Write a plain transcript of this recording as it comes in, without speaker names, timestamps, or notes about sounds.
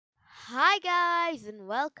Hi guys and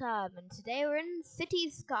welcome, and today we're in City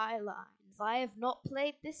Skylines. I have not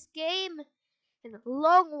played this game in a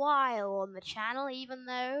long while on the channel, even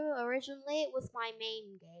though originally it was my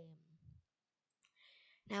main game.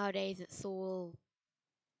 Nowadays it's all,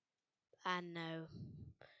 I know.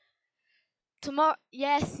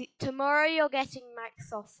 Tomorrow you're getting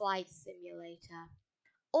Microsoft Flight Simulator.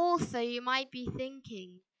 Also, you might be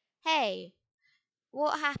thinking, hey,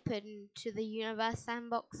 what happened to the Universe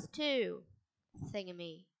Sandbox 2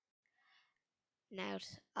 thingamy? Now,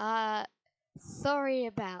 sorry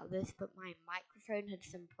about this, but my microphone had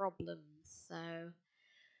some problems, so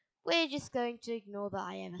we're just going to ignore that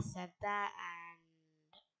I ever said that,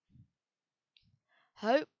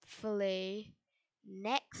 and hopefully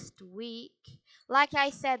next week, like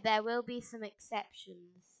I said, there will be some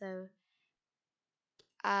exceptions, so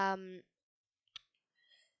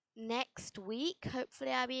next week,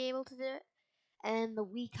 hopefully I'll be able to do it, and the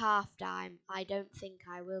week after, I don't think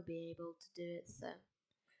I will be able to do it, so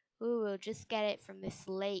we'll just get it from this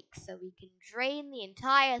lake so we can drain the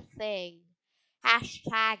entire thing.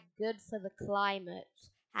 Hashtag good for the climate.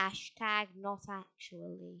 Hashtag not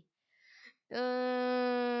actually.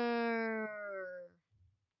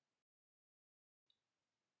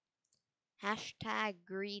 Hashtag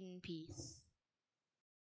Greenpeace.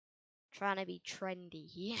 Trying to be trendy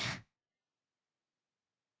here.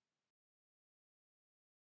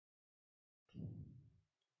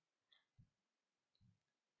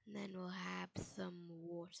 And then we'll have some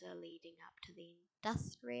water leading up to the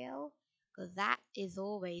industrial, because that is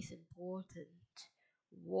always important.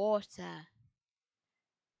 Water.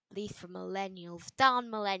 At least for millennials.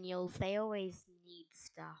 Darn millennials, they always need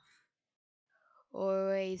stuff.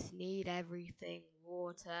 Always need everything.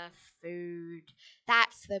 Water, food.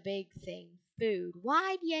 That's the big thing. Food.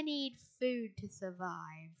 Why do you need food to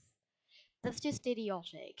survive? That's just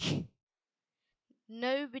idiotic.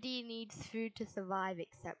 Nobody needs food to survive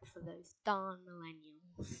except for those darn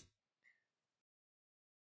millennials.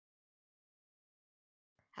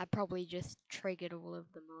 I probably just triggered all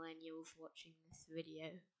of the millennials watching this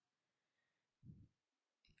video.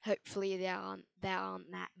 Hopefully there aren't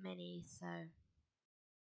that many, so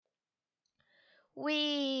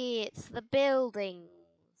it's the buildings.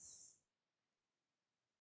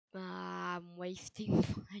 I'm wasting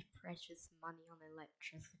my precious money on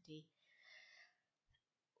electricity.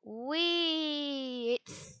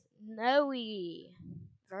 It's snowy.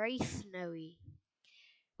 Very snowy.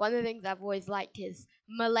 One of the things I've always liked is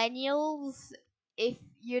millennials. If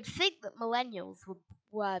you'd think that millennials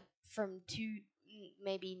were from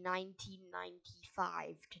maybe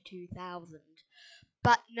 1995 to 2000,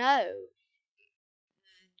 but no,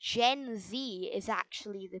 Gen Z is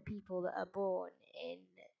actually the people that are born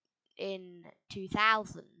in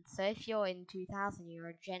 2000. So if you're in 2000, you're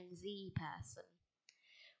a Gen Z person,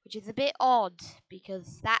 which is a bit odd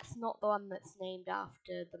because that's not the one that's named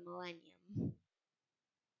after the millennium.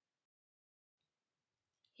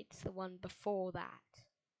 It's the one before that.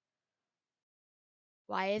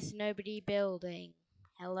 Why is nobody building?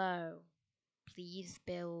 Hello, please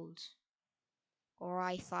build, or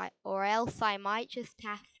else I might just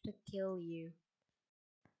have to kill you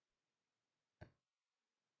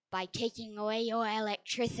by taking away your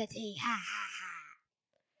electricity. Ha ha ha.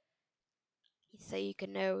 So you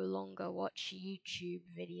can no longer watch YouTube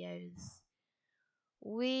videos.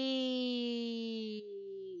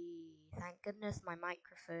 Thank goodness my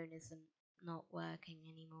microphone isn't not working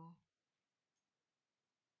anymore.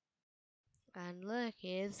 And look,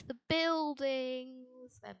 here's the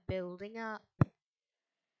buildings. They're building up.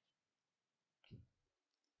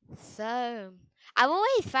 So, I've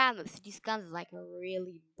always found that City Skylines is like a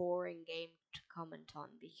really boring game to comment on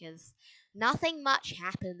because nothing much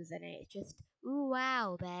happens in it. It's just, ooh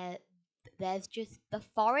wow, there's just the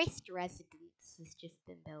forest residence has just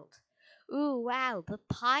been built. Ooh wow, the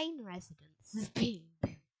pine residence is being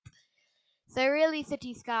built. So really,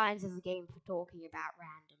 City Skylines is a game for talking about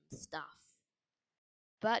random stuff.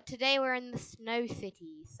 But today we're in the Snow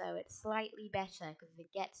City, so it's slightly better because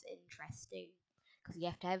it gets interesting. Because you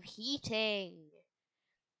have to have heating.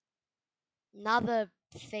 Another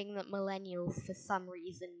thing that millennials for some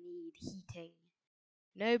reason need, heating.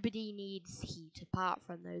 Nobody needs heat apart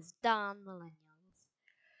from those darn millennials.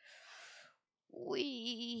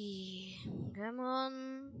 Come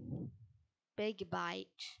on. Big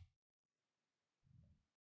bite.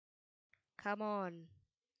 Come on.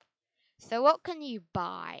 So what can you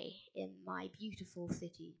buy in my beautiful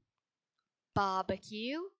city?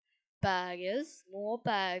 Barbecue, burgers, more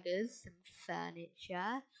burgers, some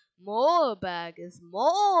furniture, more burgers,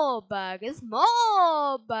 more burgers,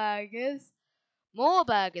 more burgers, More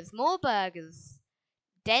burgers, more burgers.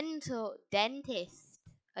 Dentist.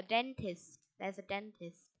 A dentist. There's a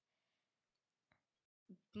dentist.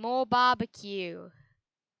 More barbecue.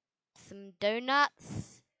 Some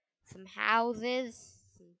donuts. Some houses.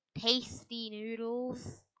 Some tasty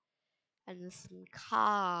noodles. And some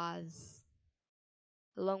cars.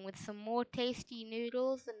 Along with some more tasty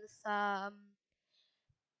noodles and some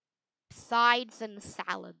sides and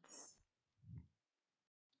salads.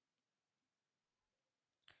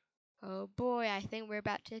 Oh boy, I think we're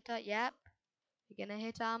about to hit our, yep, we're gonna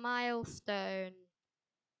hit our milestone.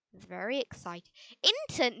 It's very exciting.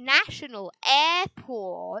 International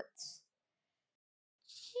airport?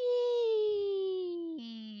 Jeez.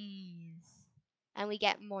 And we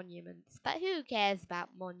get monuments. But who cares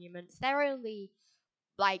about monuments? They're only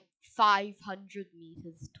like 500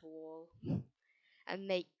 meters tall. And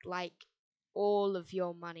make like all of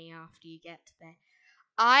your money after you get to there.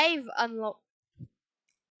 I've unlocked.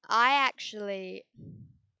 I actually.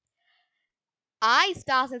 I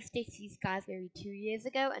started City Skylines 2 years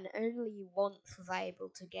ago, and only once was I able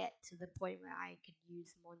to get to the point where I could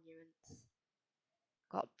use monuments.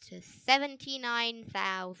 Got to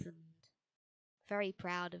 79,000. Very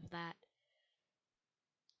proud of that.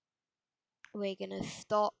 We're gonna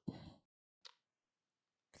stop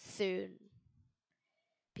soon.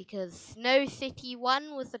 Because Snow City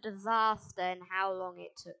 1 was a disaster and how long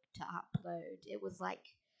it took to upload. It was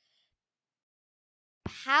like.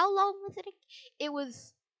 How long was it? It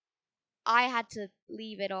was. I had to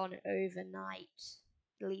leave it on overnight.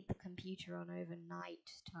 Leave the computer on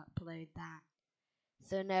overnight to upload that.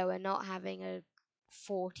 So no, we're not having a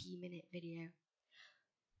 40-minute video.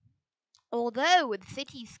 Although with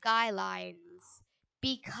City Skylines,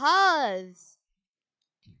 because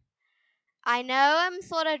I know I'm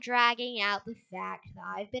sort of dragging out the fact that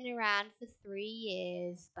I've been around for 3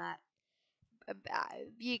 years, but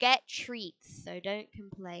you get treats, so don't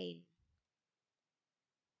complain.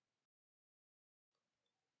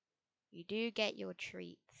 You do get your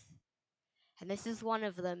treats. And this is one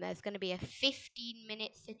of them. There's going to be a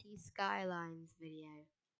 15-minute City Skylines video.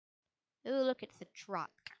 Ooh, look, it's a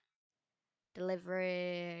truck.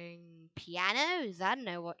 Delivering pianos? I don't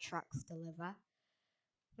know what trucks deliver.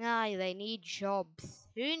 Ah, they need jobs.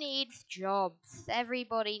 Who needs jobs?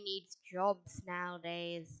 Everybody needs jobs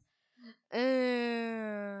nowadays.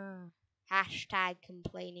 Hashtag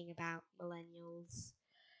complaining about millennials.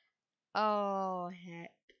 Oh,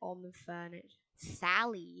 heck. On the furniture.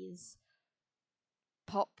 Sally's.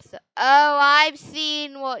 Pop so- Oh, I've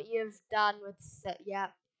seen what you've done with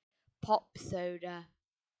yep. Pop soda.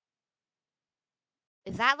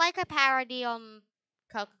 Is that like a parody on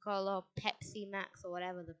Coca-Cola or Pepsi Max or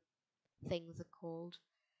whatever the things are called?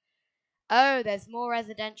 Oh, there's more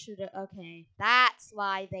residential. Okay, that's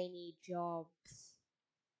why they need jobs.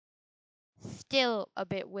 Still a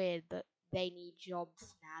bit weird that they need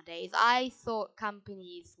jobs nowadays. I thought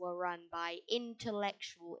companies were run by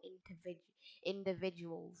intellectual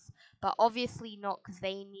individuals, but obviously not because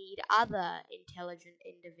they need other intelligent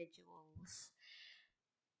individuals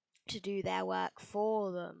to do their work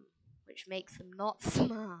for them, which makes them not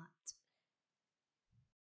smart.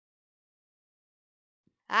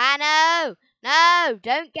 Ah, no,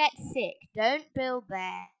 don't get sick. Don't build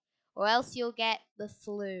there, or else you'll get the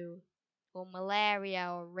flu, or malaria,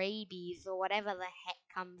 or rabies, or whatever the heck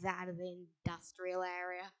comes out of the industrial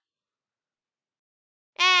area.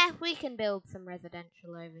 We can build some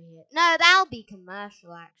residential over here. No, that'll be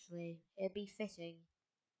commercial, actually. It'd be fitting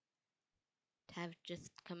to have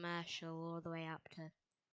just commercial all the way up to.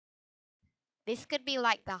 This could be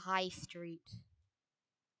like the high street.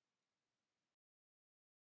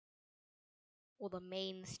 Or the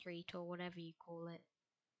main street, or whatever you call it.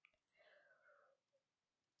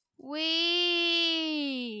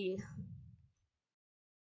 Wee!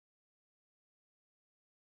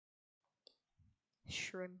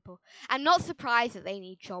 Shrimp. I'm not surprised that they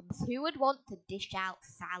need jobs. Who would want to dish out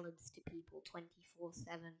salads to people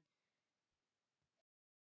 24/7?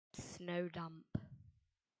 Snow dump.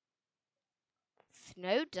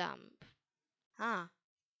 Snow dump. Huh.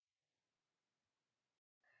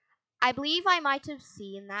 I believe I might have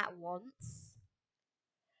seen that once.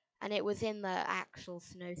 And it was in the actual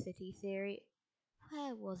Snow City series.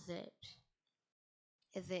 Where was it?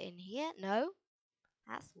 Is it in here? No?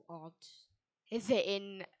 That's odd. Is it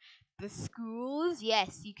in the schools?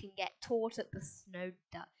 Yes, you can get taught at the snow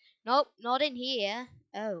dump. Nope, not in here.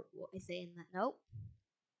 Oh, what is it in that? Nope.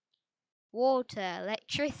 Water,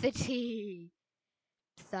 electricity.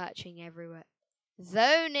 Searching everywhere.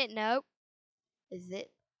 Zone it. Nope. Is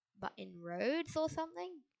it? But in roads or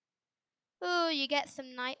something? Oh, you get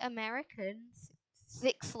some night Americans.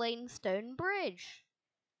 6-lane stone bridge.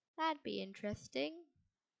 That'd be interesting.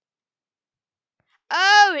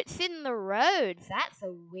 Oh, it's in the roads. That's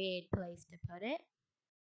a weird place to put it.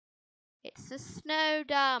 It's a snow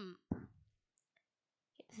dump.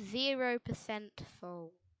 It's 0%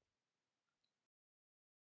 full.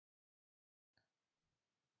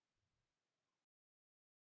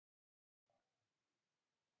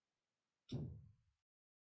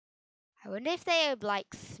 I wonder if they have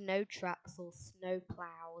like snow trucks or snow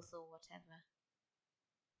plows or whatever.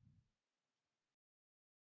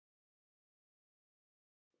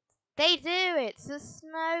 They do! It's a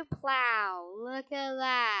snow plow! Look at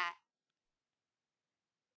that!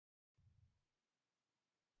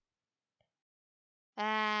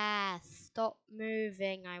 Ah, stop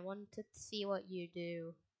moving. I wanted to see what you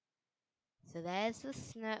do. So there's the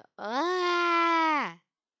snow. Ah!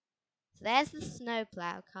 So there's the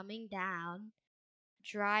snowplow coming down.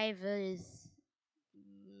 Driver's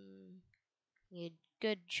a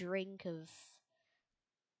good drink of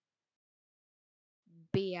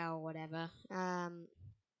beer or whatever.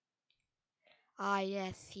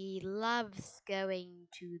 Yes, he loves going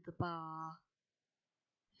to the bar.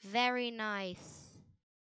 Very nice.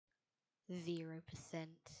 0%.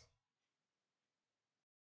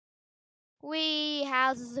 Wee,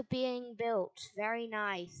 houses are being built. Very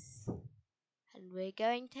nice. And we're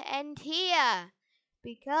going to end here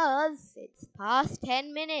because it's past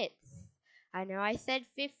 10 minutes. I know I said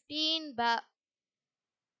 15, but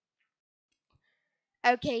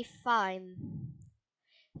okay, fine.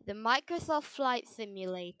 The Microsoft Flight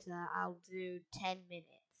Simulator, I'll do 10 minutes.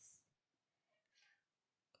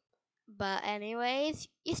 But anyways,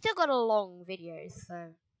 you still got a long video,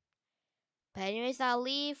 so. But anyways, I'll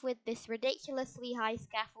leave with this ridiculously high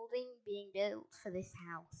scaffolding being built for this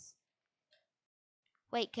house.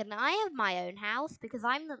 Wait, can I have my own house? Because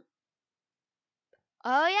I'm the...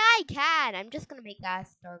 Oh yeah, I can! I'm just gonna make that a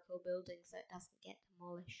historical building so it doesn't get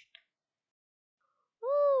demolished.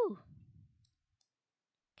 Woo!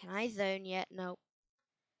 Can I zone yet? Nope.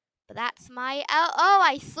 But that's my... Oh,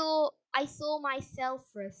 I saw myself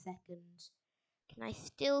for a second. Can I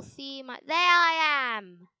still see my... There I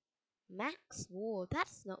am! Max Ward.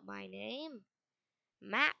 That's not my name.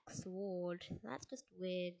 Max Ward. That's just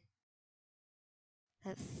weird.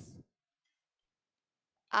 That's...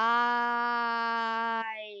 Oh.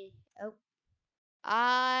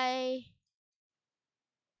 I...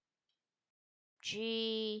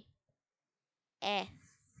 G... F.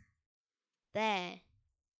 There.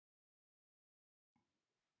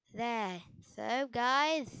 There. So,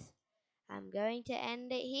 guys, I'm going to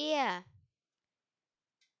end it here.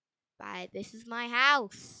 Bye. This is my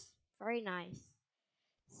house. Very nice.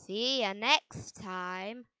 See ya next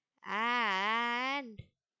time. And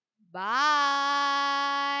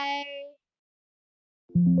bye.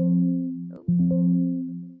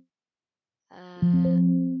 Oh.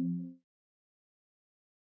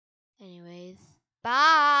 Anyways,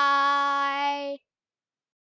 bye.